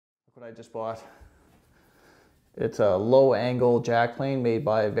what I just bought. It's a low angle jack plane made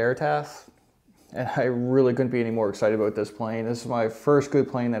by Verities. And I really couldn't be any more excited about this plane. This is my first good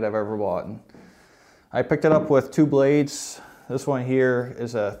plane that I've ever bought. I picked it up with 2 blades. This one here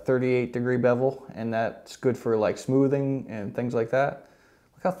is a 38-degree bevel, and that's good for like smoothing and things like that.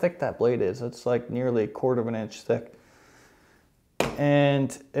 Look how thick that blade is. It's like nearly 1/4 of an inch thick.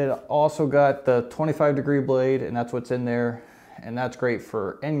 And it also got the 25-degree blade, and that's what's in there. And that's great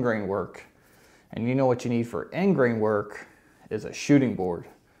for end grain work. And you know what you need for end grain work is a shooting board.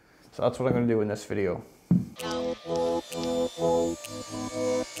 So that's what I'm going to do in this video.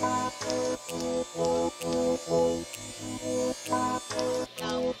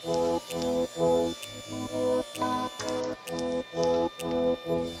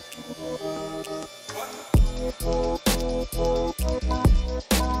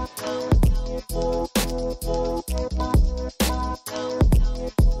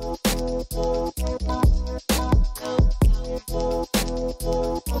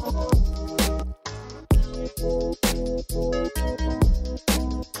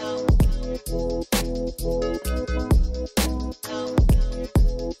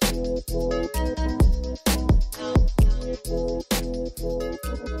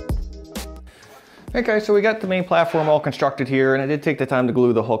 Okay, so we got the main platform all constructed here, and I did take the time to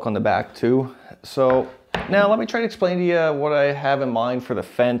glue the hook on the back too. So now let me try to explain to you what I have in mind for the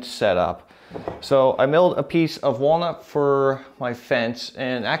fence setup. So I milled a piece of walnut for my fence,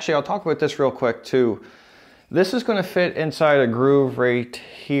 and actually I'll talk about this real quick too. This is going to fit inside a groove right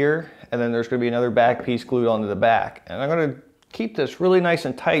here, and then there's going to be another back piece glued onto the back. And I'm going to keep this really nice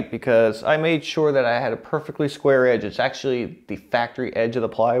and tight because I made sure that I had a perfectly square edge. It's actually the factory edge of the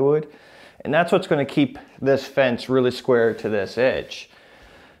plywood. And that's what's going to keep this fence really square to this edge.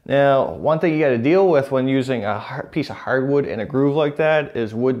 Now, one thing you got to deal with when using a piece of hardwood in a groove like that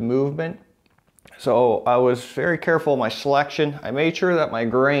is wood movement. So I was very careful in my selection. I made sure that my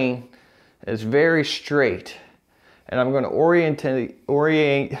grain is very straight. And I'm going to orient. And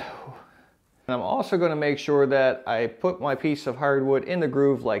I'm also going to make sure that I put my piece of hardwood in the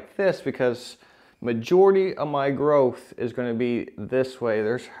groove like this, because majority of my growth is going to be this way.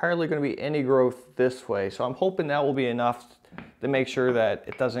 There's hardly going to be any growth this way. So I'm hoping that will be enough to make sure that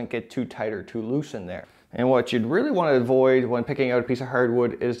it doesn't get too tight or too loose in there. And what you'd really want to avoid when picking out a piece of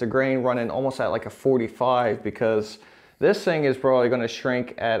hardwood is the grain running almost at like a 45, because this thing is probably going to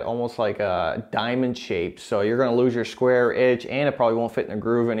shrink at almost like a diamond shape. So you're going to lose your square edge, and it probably won't fit in the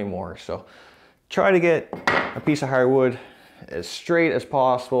groove anymore. So try to get a piece of hardwood as straight as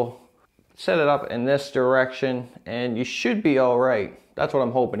possible. Set it up in this direction, and you should be all right. That's what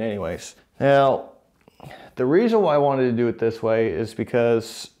I'm hoping anyways. Now, the reason why I wanted to do it this way is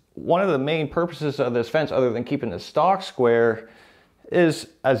because one of the main purposes of this fence, other than keeping the stock square, is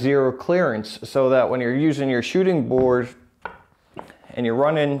a zero clearance, so that when you're using your shooting board and you're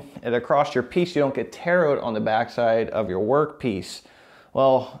running it across your piece, you don't get tear out on the backside of your work piece.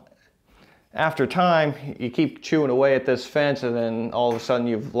 Well, after time, you keep chewing away at this fence, and then all of a sudden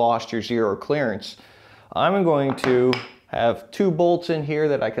you've lost your zero clearance. I'm going to have 2 bolts in here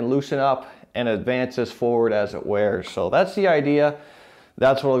that I can loosen up and advance this forward as it wears. So that's the idea.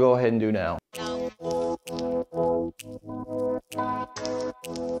 That's what I'll go ahead and do now.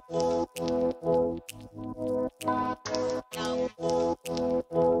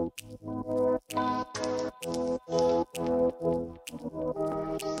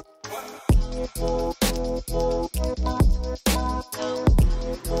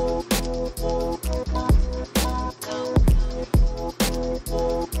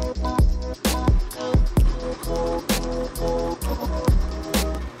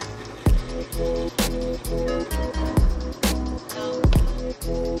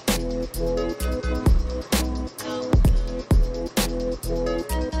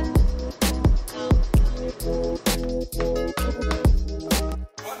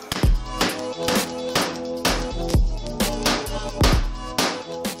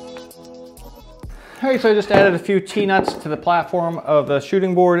 Alright, so I just added a few T-nuts to the platform of the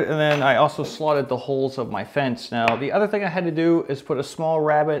shooting board, and then I also slotted the holes of my fence. Now, the other thing I had to do is put a small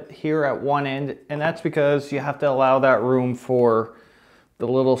rabbet here at one end, and that's because you have to allow that room for the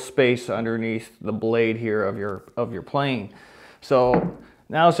little space underneath the blade here of your plane. So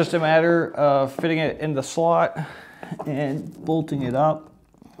now it's just a matter of fitting it in the slot and bolting it up.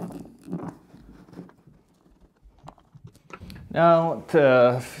 Now,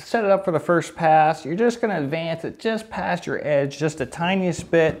 to set it up for the first pass, you're just going to advance it just past your edge, just the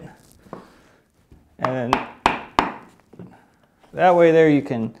tiniest bit. And then that way there you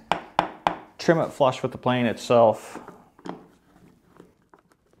can trim it flush with the plane itself.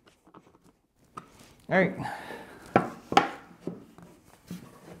 All right.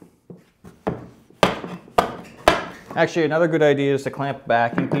 Actually, another good idea is to clamp a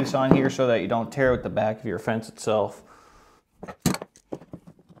backing piece on here so that you don't tear out the back of your fence itself.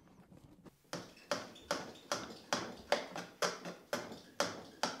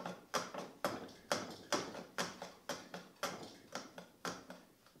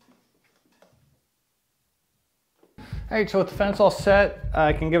 All right, so with the fence all set,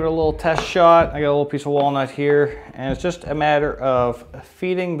 I can give it a little test shot. I got a little piece of walnut here, and it's just a matter of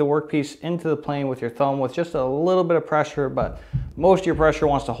feeding the workpiece into the plane with your thumb with just a little bit of pressure, but most of your pressure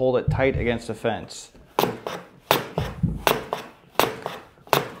wants to hold it tight against the fence.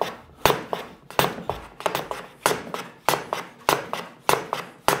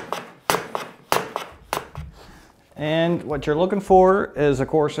 And what you're looking for is, of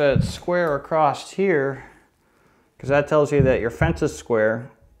course, that square across here, because that tells you that your fence is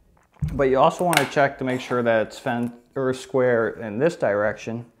square, but you also want to check to make sure that it's square in this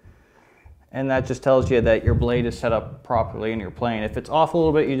direction, and that just tells you that your blade is set up properly in your plane. If it's off a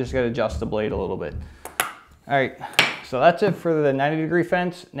little bit, you just got to adjust the blade a little bit. All right, so that's it for the 90-degree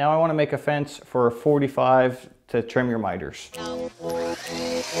fence. Now I want to make a fence for 45 to trim your miters.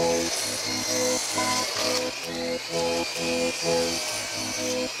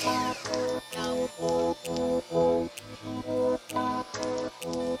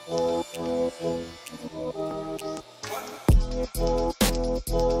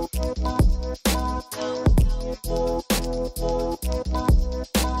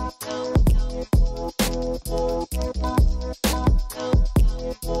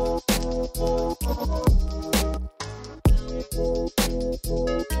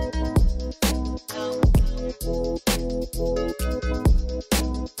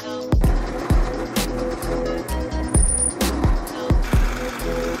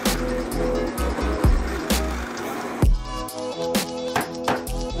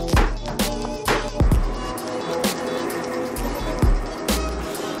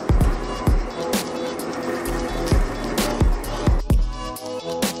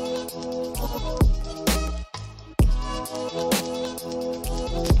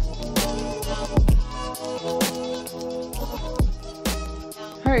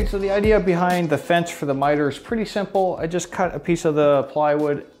 All right, so the idea behind the fence for the miter is pretty simple. I just cut a piece of the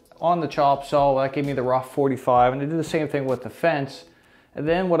plywood on the chop saw. That gave me the rough 45, and I did the same thing with the fence. And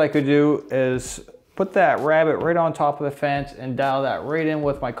then what I could do is put that rabbet right on top of the fence and dial that right in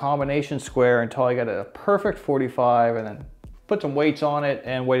with my combination square until I got a perfect 45, and then put some weights on it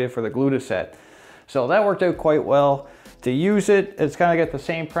and waited for the glue to set. So that worked out quite well. To use it, it's kind of got the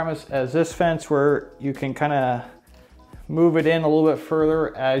same premise as this fence, where you can kind of move it in a little bit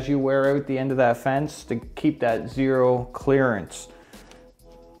further as you wear out the end of that fence to keep that zero clearance.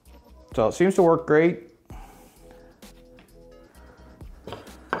 So it seems to work great.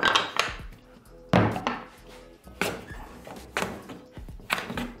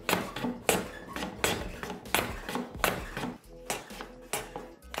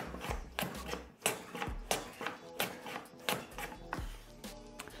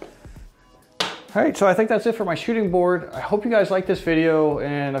 All right, so I think that's it for my shooting board. I hope you guys like this video,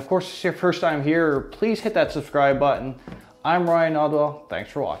 and of course, if it's your first time here, please hit that subscribe button. I'm Ryan Odwell.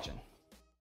 Thanks for watching.